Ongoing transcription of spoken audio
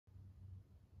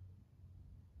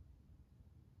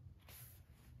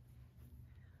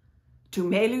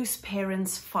Tumelo's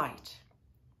parents fight.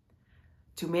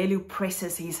 Tumelo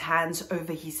presses his hands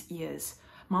over his ears.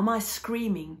 Mama is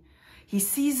screaming. He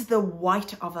sees the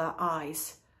white of her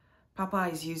eyes. Papa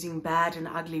is using bad and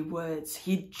ugly words.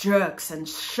 He jerks and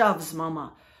shoves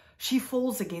Mama. She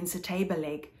falls against a table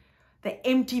leg. The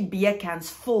empty beer cans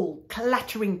fall,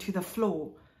 clattering to the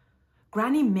floor.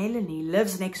 Granny Melanie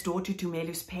lives next door to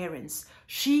Tumelo's parents.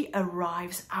 She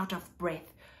arrives out of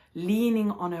breath, leaning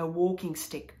on her walking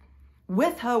stick.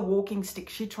 With her walking stick,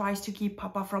 she tries to keep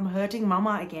Papa from hurting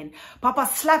Mama again. Papa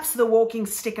slaps the walking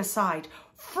stick aside.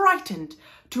 Frightened,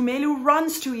 Tumelo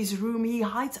runs to his room. He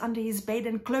hides under his bed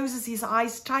and closes his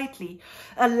eyes tightly.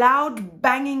 A loud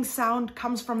banging sound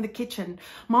comes from the kitchen.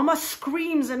 Mama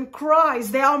screams and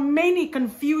cries. There are many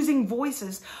confusing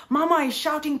voices. Mama is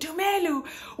shouting, "Tumelo!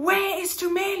 Where is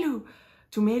Tumelo?"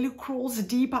 Tumelo crawls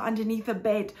deeper underneath the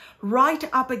bed, right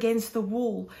up against the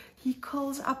wall. He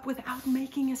curls up without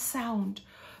making a sound.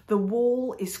 The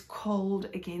wall is cold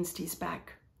against his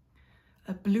back.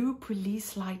 A blue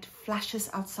police light flashes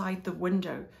outside the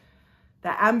window.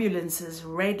 The ambulance's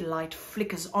red light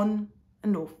flickers on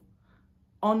and off,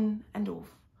 on and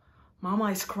off. Mama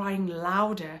is crying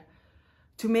louder.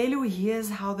 Tumelo hears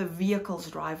how the vehicles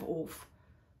drive off.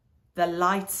 The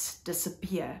lights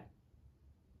disappear.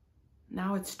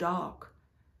 Now it's dark.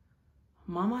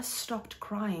 Mama stopped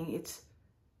crying.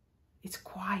 It's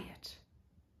quiet.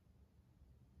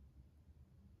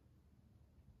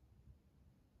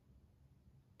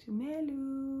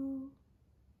 Tumelo.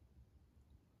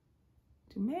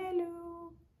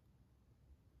 Tumelo.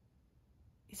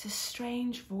 It's a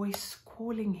strange voice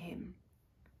calling him.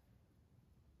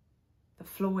 The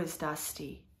floor is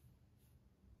dusty.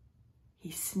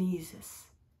 He sneezes.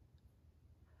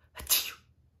 Achoo!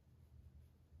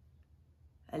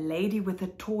 A lady with a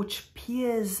torch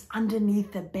peers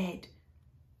underneath the bed.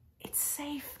 "It's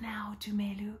safe now,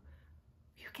 Tumelo.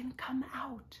 You can come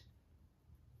out."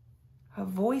 Her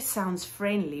voice sounds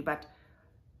friendly, but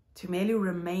Tumelo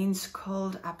remains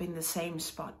curled up in the same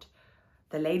spot.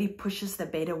 The lady pushes the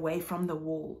bed away from the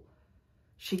wall.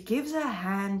 She gives her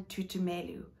hand to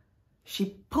Tumelo.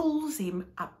 She pulls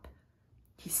him up.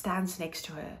 He stands next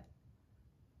to her.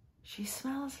 She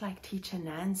smells like Teacher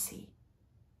Nancy.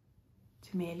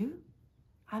 "Tumelo,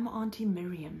 I'm Auntie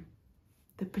Miriam.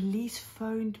 The police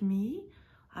phoned me.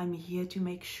 I'm here to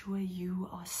make sure you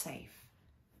are safe."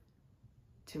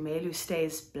 Tumelo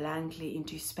stares blankly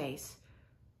into space.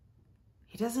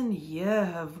 He doesn't hear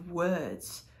her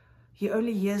words. He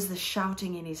only hears the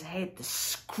shouting in his head, the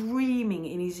screaming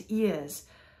in his ears.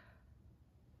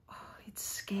 Oh, it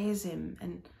scares him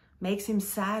and makes him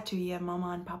sad to hear Mama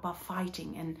and Papa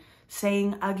fighting and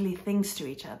saying ugly things to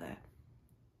each other.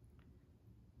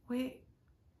 Where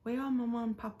are Mama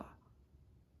and Papa?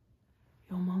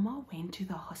 Your Mama went to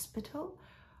the hospital.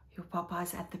 Your Papa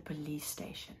is at the police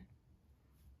station.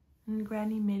 And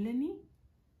Granny Melanie?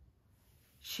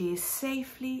 She is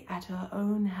safely at her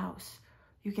own house.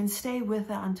 You can stay with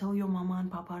her until your Mama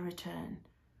and Papa return.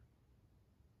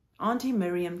 Auntie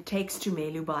Miriam takes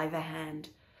Tumelo by the hand.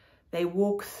 They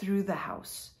walk through the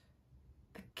house.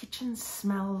 The kitchen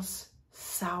smells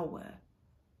sour.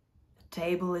 The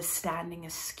table is standing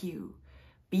askew.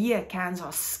 Beer cans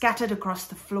are scattered across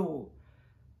the floor.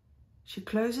 She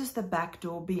closes the back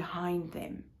door behind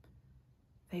them.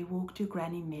 They walk to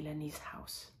Granny Melanie's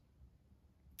house.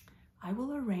 "I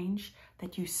will arrange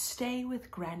that you stay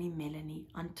with Granny Melanie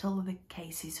until the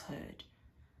case is heard,"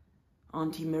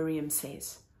 Auntie Miriam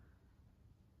says.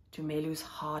 Tumelo's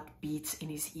heart beats in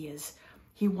his ears.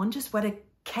 He wonders what a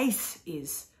case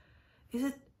is. Is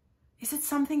it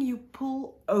something you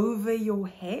pull over your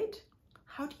head?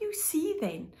 How do you see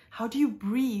then? How do you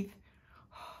breathe?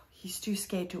 He's too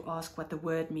scared to ask what the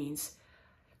word means.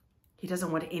 He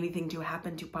doesn't want anything to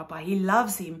happen to Papa. He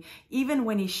loves him, even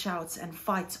when he shouts and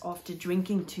fights after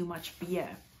drinking too much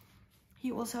beer.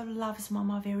 He also loves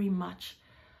Mama very much.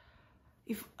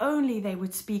 If only they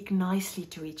would speak nicely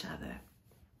to each other.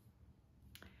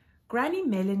 Granny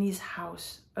Melanie's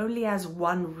house only has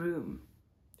one room.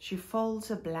 She folds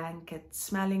a blanket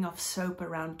smelling of soap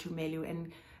around Tumelo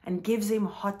and gives him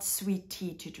hot sweet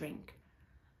tea to drink.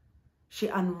 She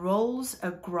unrolls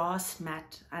a grass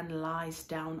mat and lies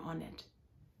down on it.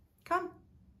 Come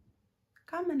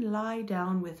and lie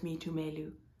down with me,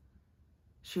 Tumelo."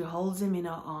 She holds him in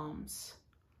her arms.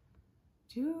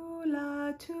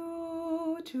 "Tula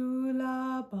tu,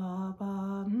 tula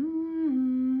baba,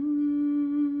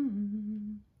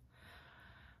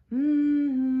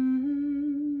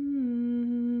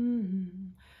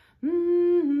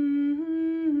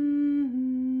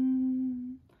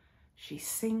 She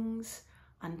sings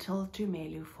until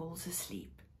Tumelo falls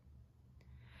asleep.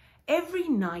 Every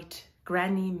night,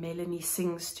 Granny Melanie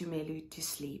sings Tumelo to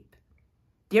sleep.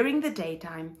 During the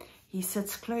daytime, he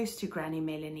sits close to Granny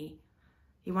Melanie.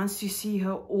 He wants to see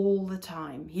her all the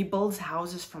time. He builds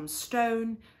houses from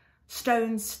stones,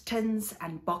 tins,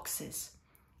 and boxes.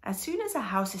 As soon as a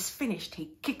house is finished,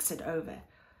 he kicks it over.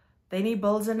 Then he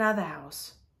builds another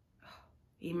house.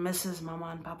 He misses Mama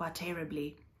and Papa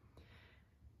terribly.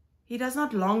 He does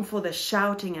not long for the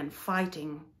shouting and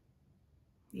fighting.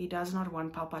 He does not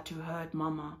want Papa to hurt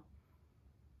Mama.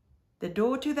 The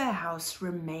door to their house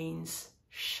remains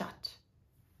shut.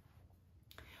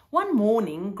 One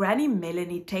morning, Granny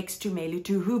Melanie takes Tumelo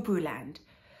to Hoopoe Land.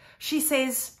 She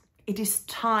says it is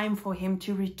time for him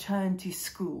to return to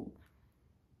school.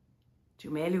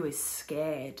 Tumelo is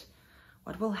scared.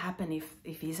 What will happen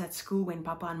if he's at school when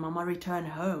Papa and Mama return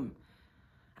home?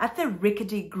 At the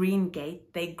rickety green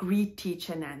gate, they greet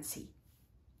Teacher Nancy.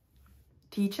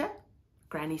 Teacher,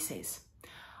 Granny says,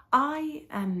 I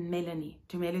am Melanie,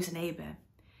 Tumelo's neighbor.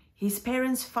 His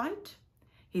parents fight.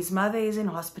 His mother is in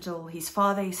hospital. His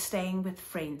father is staying with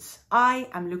friends. I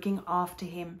am looking after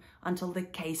him until the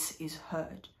case is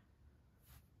heard.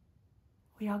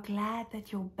 We are glad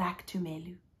that you're back,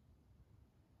 Tumelo.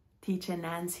 Teacher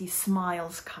Nancy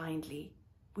smiles kindly.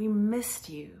 We missed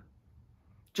you.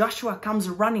 Joshua comes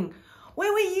running.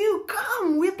 Where were you?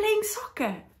 Come, we're playing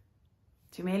soccer.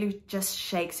 Tumelo just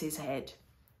shakes his head.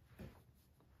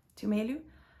 Tumelo,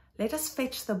 let us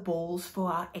fetch the balls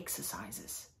for our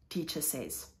exercises, Teacher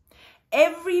says.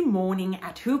 Every morning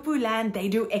at Hoopoe Land, they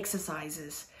do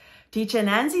exercises. Teacher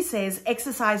Nancy says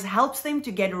exercise helps them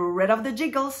to get rid of the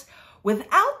jiggles.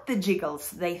 Without the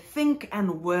jiggles, they think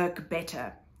and work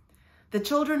better. The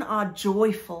children are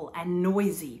joyful and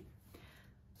noisy.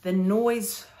 The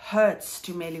noise hurts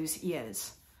Tumelo's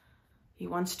ears. He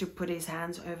wants to put his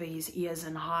hands over his ears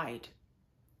and hide.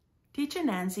 Teacher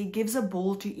Nancy gives a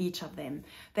ball to each of them.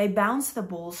 They bounce the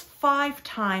balls 5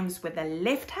 times with the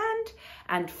left hand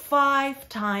and 5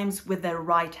 times with the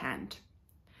right hand.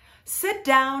 Sit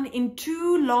down in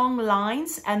 2 long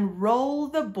lines and roll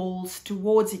the balls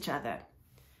towards each other.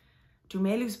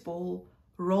 Tumelo's ball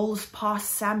rolls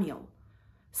past Samuel.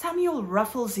 Samuel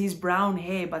ruffles his brown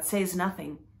hair but says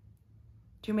nothing.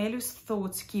 Tumelo's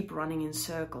thoughts keep running in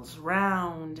circles,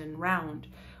 round and round.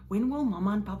 When will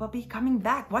Mama and Papa be coming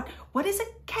back? What is a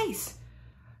case?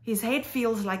 His head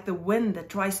feels like the wind that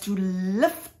tries to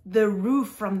lift the roof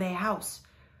from their house.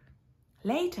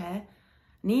 Later,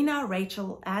 Nina,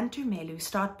 Rachel, and Tumelo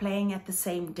start playing at the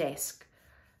same desk.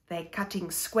 They're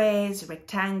cutting squares,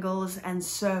 rectangles, and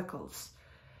circles.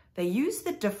 They use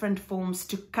the different forms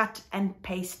to cut and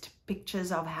paste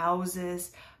pictures of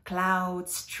houses,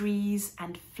 clouds, trees,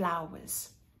 and flowers.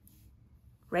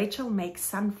 Rachel makes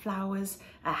sunflowers,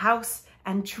 a house,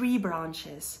 and tree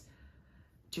branches.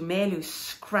 Tumelo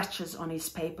scratches on his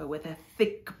paper with a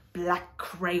thick black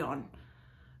crayon.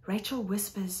 Rachel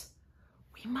whispers,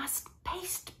 "We must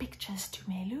paste pictures,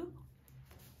 Tumelo."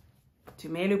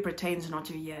 Tumelo pretends not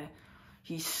to hear.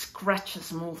 He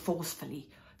scratches more forcefully.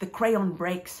 The crayon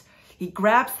breaks. He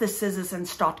grabs the scissors and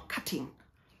starts cutting.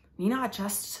 Nina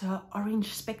adjusts her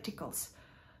orange spectacles.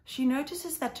 She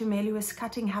notices that Tumelo is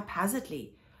cutting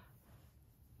haphazardly.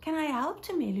 "Can I help,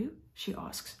 Tumelo?" she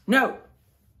asks. "No!"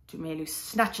 Tumelo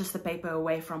snatches the paper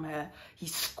away from her. He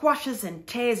squashes and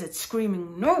tears it,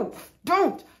 screaming, "No!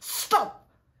 Don't! Stop!"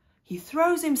 He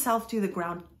throws himself to the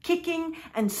ground, kicking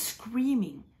and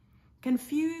screaming.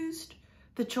 Confused,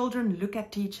 the children look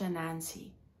at Teacher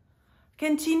Nancy.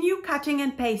 "Continue cutting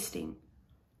and pasting,"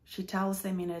 she tells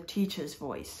them in her teacher's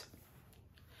voice.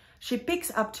 She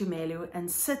picks up Tumelo and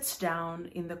sits down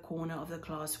in the corner of the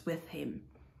class with him.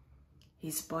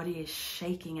 His body is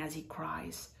shaking as he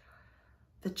cries.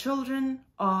 The children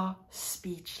are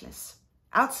speechless.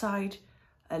 Outside,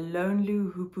 a lonely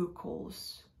hoopoe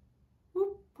calls.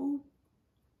 Whoop, whoop,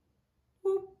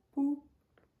 whoop, whoop.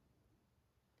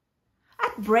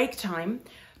 At break time,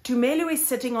 Tumelo is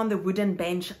sitting on the wooden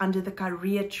bench under the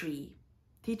career tree.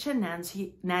 Teacher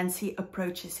Nancy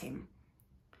approaches him.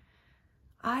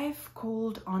 "I've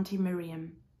called Auntie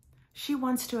Miriam. She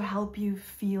wants to help you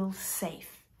feel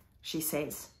safe," she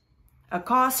says. A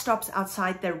car stops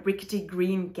outside the rickety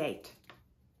green gate.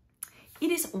 It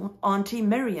is Auntie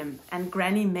Miriam and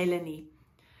Granny Melanie.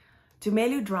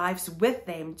 Tumelo drives with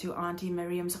them to Auntie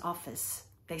Miriam's office.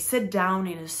 They sit down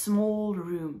in a small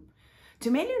room.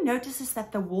 Tumelo notices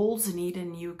that the walls need a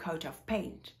new coat of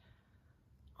paint.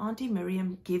 Auntie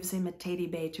Miriam gives him a teddy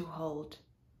bear to hold.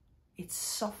 It's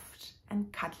soft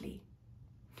and cuddly.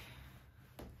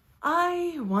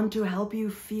 "I want to help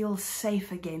you feel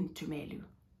safe again, Tumelo."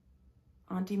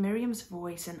 Auntie Miriam's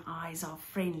voice and eyes are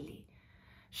friendly.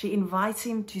 She invites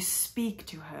him to speak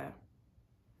to her.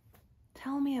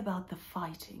 Tell me about the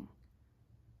fighting.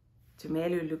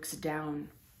 Tumelo looks down.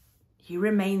 He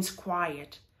remains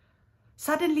quiet.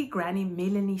 Suddenly, Granny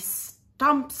Melanie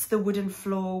stamps the wooden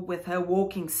floor with her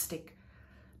walking stick.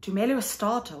 Tumelo is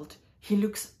startled. He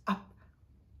looks up.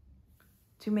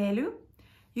 Tumelo,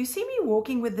 you see me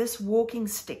walking with this walking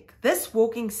stick. This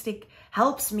walking stick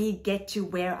helps me get to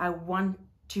where I want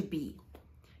to be.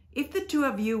 If the two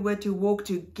of you were to walk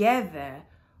together,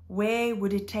 where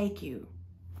would it take you?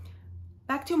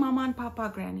 Back to Mama and Papa,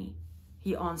 Granny,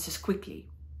 he answers quickly.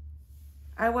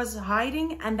 I was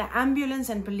hiding and the ambulance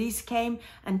and police came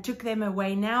and took them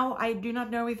away. Now I do not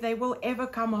know if they will ever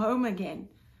come home again.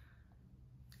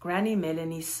 Granny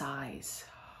Melanie sighs.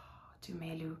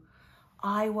 Tumelo,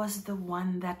 I was the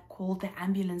one that called the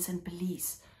ambulance and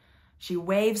police. She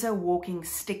waves her walking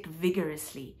stick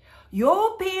vigorously.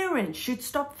 Your parents should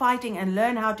stop fighting and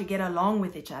learn how to get along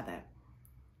with each other.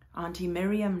 Auntie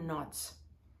Miriam nods.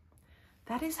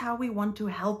 That is how we want to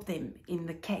help them in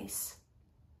the case.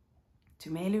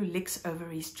 Tumelo licks over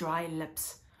his dry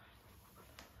lips.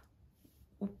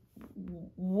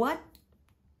 What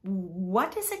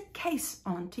is a case,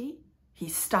 Auntie? He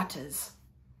stutters.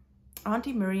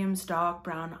 Auntie Miriam's dark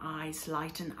brown eyes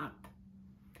lighten up.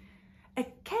 A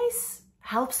case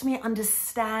helps me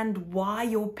understand why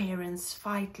your parents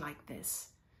fight like this.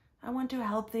 I want to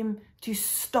help them to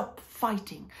stop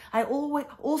fighting. I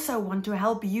also want to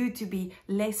help you to be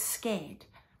less scared.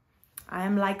 I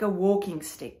am like a walking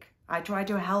stick. I try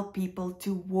to help people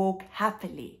to walk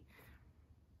happily.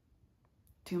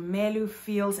 Tumelo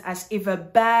feels as if a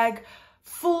bag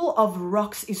full of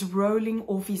rocks is rolling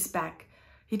off his back.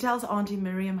 He tells Auntie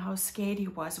Miriam how scared he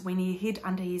was when he hid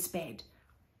under his bed.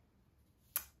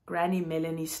 Granny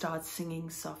Melanie starts singing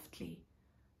softly.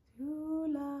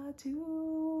 Tula,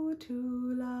 tu,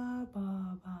 tula,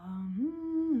 baba.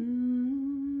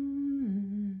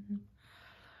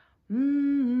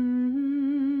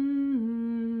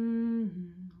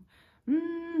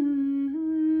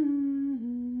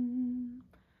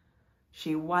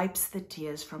 She wipes the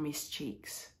tears from his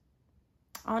cheeks.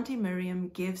 Auntie Miriam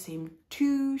gives him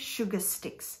 2 sugar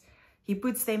sticks. He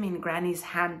puts them in Granny's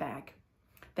handbag.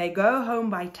 They go home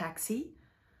by taxi.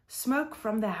 Smoke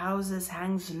from the houses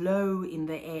hangs low in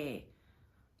the air.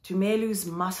 Tumelo's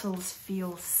muscles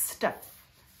feel stiff.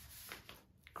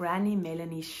 Granny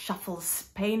Melanie shuffles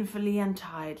painfully and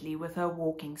tiredly with her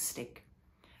walking stick.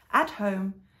 At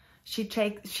home, she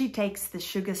takes the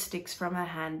sugar sticks from her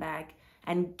handbag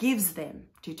and gives them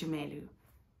to Tumelo.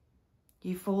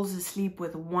 He falls asleep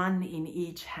with one in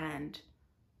each hand.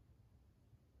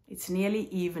 It's nearly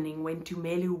evening when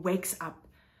Tumelo wakes up.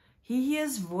 He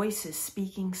hears voices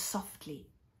speaking softly.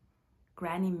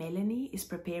 Granny Melanie is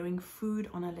preparing food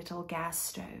on a little gas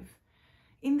stove.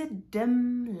 In the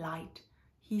dim light,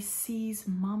 he sees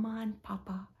Mama and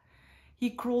Papa. He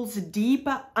crawls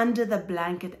deeper under the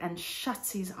blanket and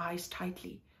shuts his eyes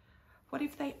tightly. What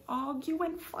if they argue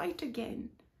and fight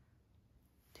again?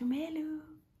 Tumelo,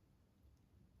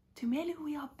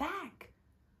 we are back.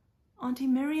 Auntie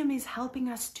Miriam is helping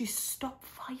us to stop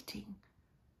fighting.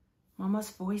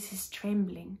 Mama's voice is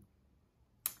trembling.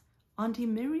 Auntie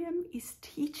Miriam is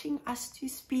teaching us to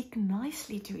speak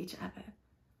nicely to each other,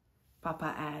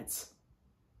 Papa adds.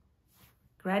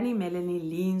 Granny Melanie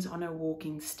leans on her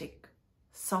walking stick.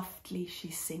 Softly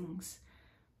she sings.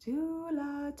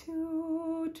 Tula,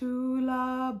 tu,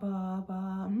 tula,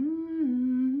 baba.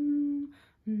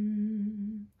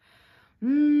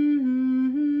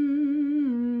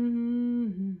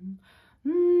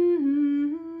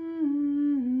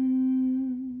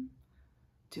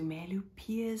 Tumelo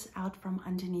peers out from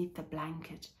underneath the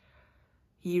blanket.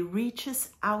 He reaches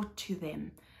out to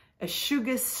them, a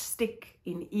sugar stick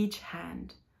in each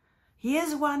hand.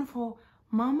 Here's one for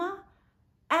Mama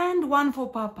and one for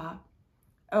Papa.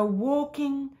 A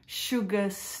walking sugar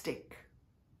stick.